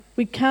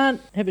We can't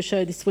have a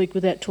show this week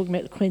without talking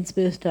about the Queen's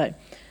birthday.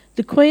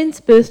 The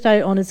Queen's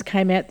birthday honours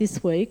came out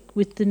this week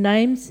with the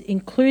names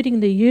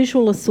including the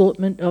usual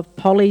assortment of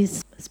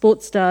pollies,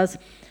 sports stars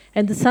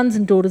and the sons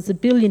and daughters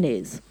of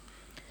billionaires.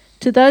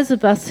 To those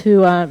of us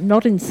who are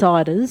not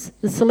insiders,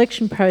 the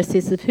selection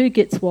process of who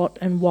gets what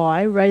and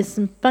why raised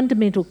some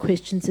fundamental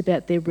questions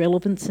about their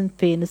relevance and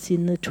fairness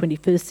in the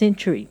 21st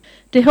century.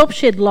 To help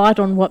shed light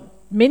on what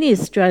many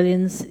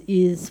Australians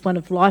is one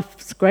of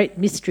life's great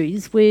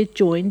mysteries, we're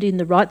joined in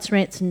the Rights,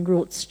 Rants and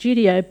Rorts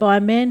studio by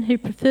a man who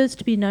prefers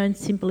to be known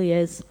simply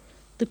as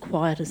the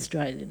Quiet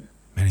Australian.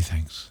 Many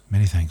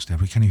thanks,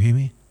 Deborah. Can you hear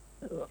me?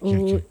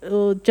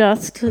 Or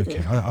just...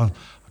 Okay, I'll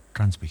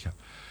try and speak up.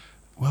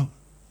 Well,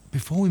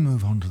 before we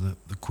move on to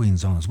the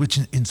Queen's Honours, which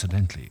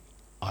incidentally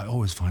I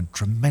always find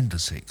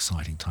tremendously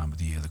exciting time of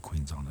the year, the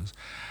Queen's Honours,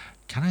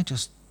 can I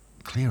just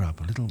clear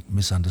up a little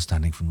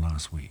misunderstanding from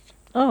last week?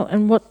 Oh,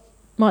 and what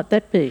might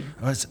that be?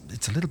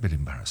 It's a little bit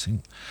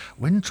embarrassing.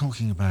 When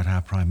talking about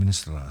our Prime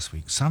Minister last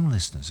week, some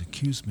listeners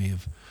accused me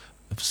of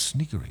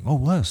sniggering, or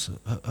worse,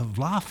 of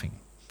laughing.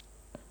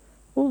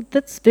 Well,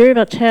 that's very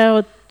much how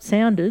it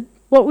sounded.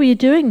 What were you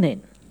doing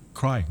then?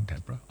 Crying,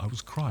 Deborah. I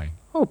was crying.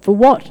 Oh, for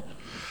what?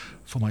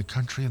 For my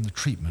country and the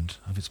treatment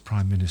of its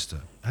Prime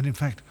Minister, and in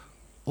fact,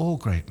 all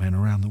great men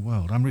around the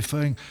world. I'm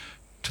referring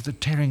to the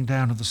tearing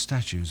down of the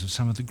statues of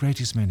some of the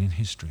greatest men in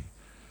history.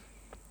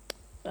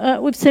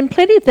 We've seen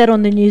plenty of that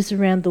on the news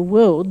around the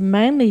world,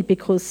 mainly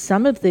because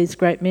some of these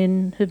great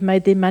men have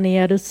made their money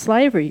out of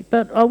slavery.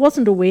 But I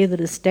wasn't aware that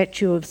a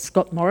statue of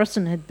Scott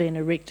Morrison had been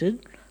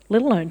erected,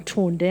 let alone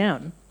torn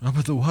down. Oh,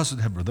 but there was,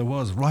 Deborah, there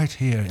was, right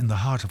here in the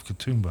heart of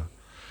Katoomba.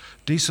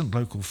 Decent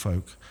local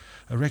folk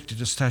erected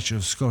a statue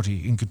of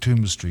Scotty in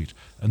Katoomba Street,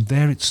 and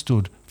there it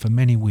stood for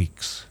many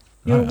weeks.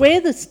 You're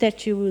aware the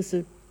statue was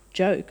a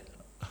joke?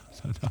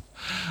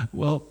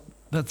 Well,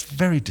 that's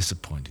very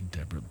disappointing,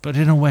 Deborah, but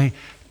in a way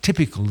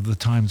typical of the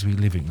times we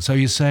live in. So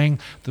you're saying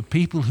the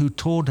people who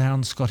tore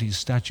down Scotty's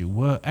statue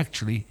were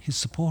actually his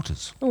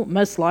supporters? Oh,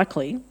 most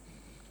likely.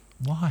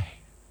 Why?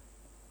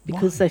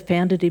 Because they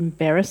found it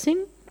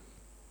embarrassing?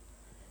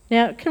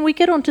 Now, can we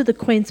get on to the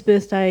Queen's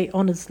Birthday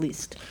honours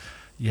list?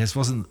 Yes,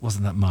 wasn't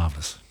that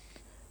marvellous?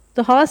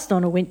 The highest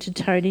honour went to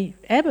Tony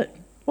Abbott.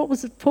 What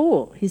was it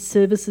for? His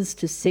services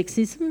to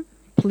sexism,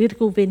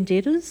 political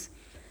vendettas,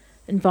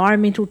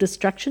 environmental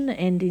destruction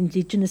and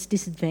Indigenous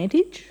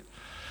disadvantage?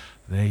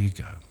 There you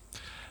go.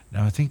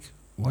 Now, I think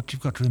what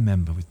you've got to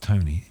remember with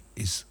Tony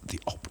is the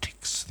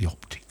optics.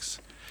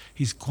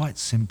 He's quite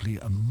simply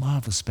a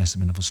marvellous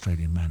specimen of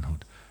Australian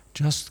manhood.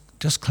 Just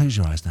close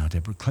your eyes now,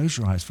 Deborah. Close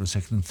your eyes for a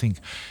second and think.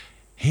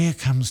 Here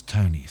comes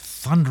Tony,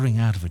 thundering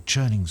out of a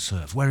churning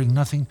surf, wearing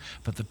nothing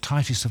but the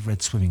tightest of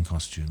red swimming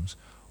costumes,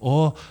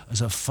 or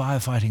as a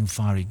firefighting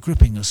fiery,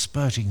 gripping a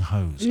spurting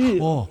hose,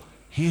 or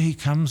here he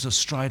comes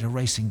astride a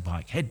racing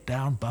bike, head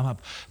down, bum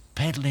up,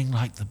 pedalling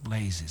like the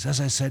blazes.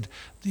 As I said,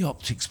 the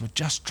optics were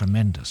just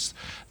tremendous.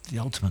 The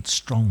ultimate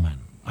strongman.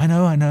 I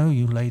know,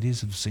 you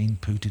ladies have seen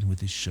Putin with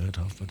his shirt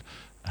off, but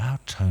our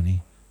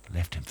Tony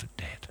left him for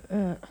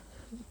dead.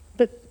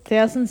 But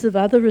thousands of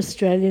other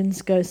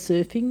Australians go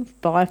surfing,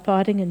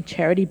 firefighting and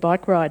charity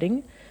bike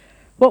riding.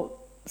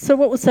 So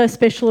what was so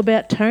special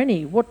about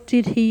Tony? What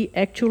did he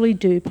actually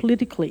do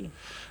politically?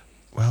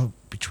 Well,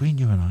 between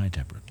you and I,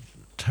 Deborah,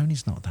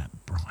 Tony's not that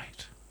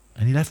bright.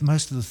 And he left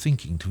most of the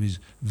thinking to his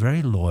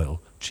very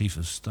loyal Chief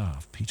of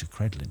Staff, Peter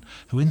Credlin,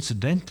 who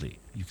incidentally,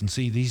 you can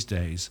see these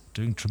days,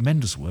 doing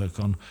tremendous work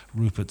on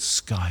Rupert's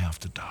Sky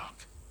After Dark.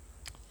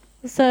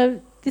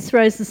 So this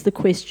raises the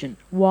question,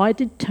 why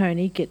did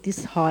Tony get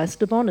this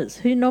highest of honours?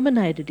 Who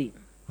nominated him?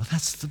 Well,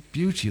 that's the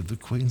beauty of the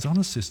Queen's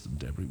honour system,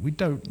 Deborah. We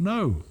don't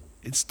know.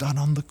 It's done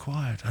on the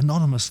quiet,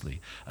 anonymously,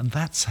 and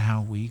that's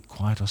how we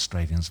quiet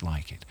Australians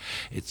like it.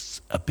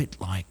 It's a bit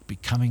like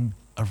becoming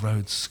a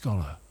Rhodes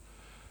Scholar.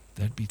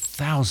 There'd be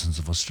thousands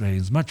of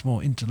Australians much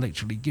more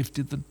intellectually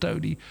gifted than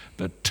Tony,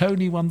 but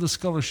Tony won the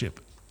scholarship.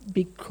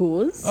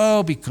 Because?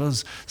 Oh,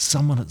 because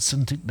someone at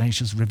St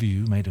Ignatius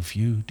Review made a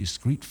few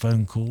discreet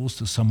phone calls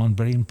to someone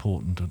very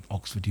important at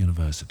Oxford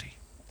University.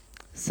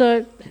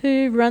 So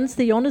who runs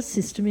the honours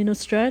system in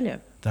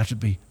Australia? That would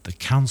be the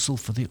Council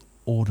for the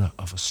Order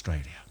of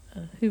Australia.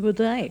 Who are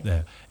they?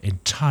 They're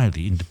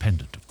entirely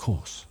independent, of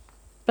course.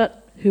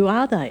 But who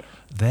are they?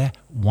 They're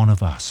one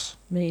of us.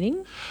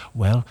 Meaning?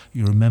 Well,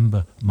 you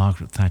remember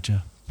Margaret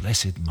Thatcher?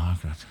 Blessed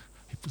Margaret.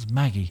 It was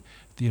Maggie,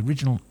 the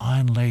original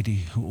Iron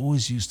Lady, who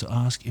always used to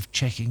ask if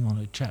checking on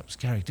a chap's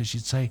character,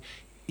 she'd say,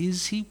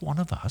 "Is he one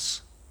of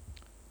us?"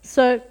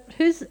 So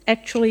who's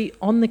actually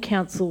on the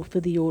Council for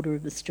the Order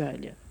of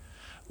Australia?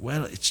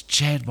 Well, it's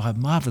chaired by a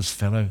marvellous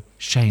fellow,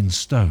 Shane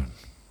Stone.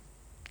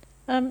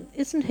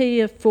 Isn't he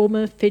a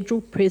former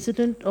federal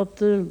president of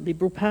the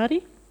Liberal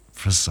Party?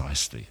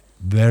 Precisely.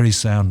 Very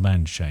sound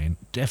man, Shane.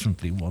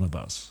 Definitely one of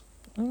us.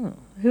 Oh,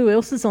 who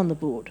else is on the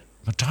board?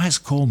 Matthias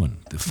Cormann,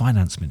 the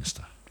finance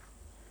minister.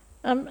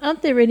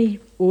 Aren't there any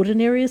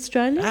ordinary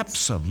Australians?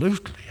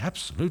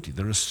 Absolutely.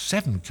 There are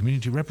 7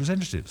 community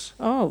representatives.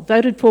 Oh,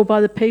 voted for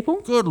by the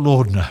people? Good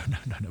Lord, no.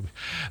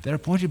 They're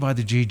appointed by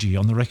the GG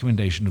on the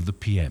recommendation of the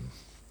PM.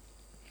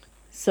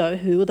 So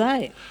who are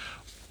they?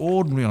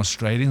 Ordinary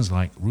Australians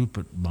like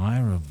Rupert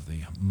Meyer of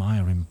the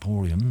Meyer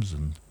Emporiums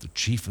and the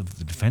Chief of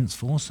the Defence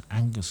Force,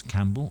 Angus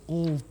Campbell,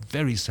 all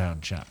very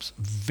sound chaps,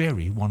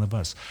 very one of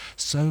us.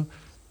 So,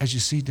 as you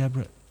see,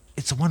 Deborah,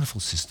 it's a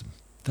wonderful system.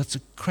 That's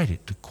a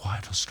credit to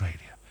Quiet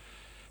Australia.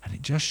 And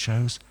it just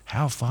shows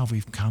how far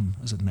we've come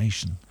as a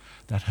nation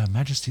that Her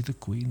Majesty the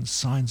Queen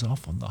signs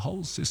off on the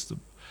whole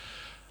system.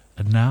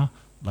 And now,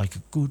 like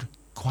a good,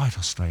 quiet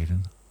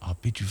Australian, I'll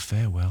bid you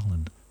farewell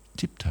and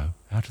tiptoe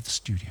out of the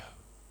studio.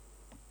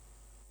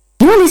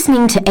 You're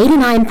listening to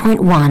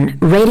 89.1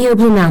 Radio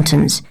Blue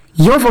Mountains.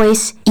 Your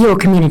voice, your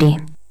community.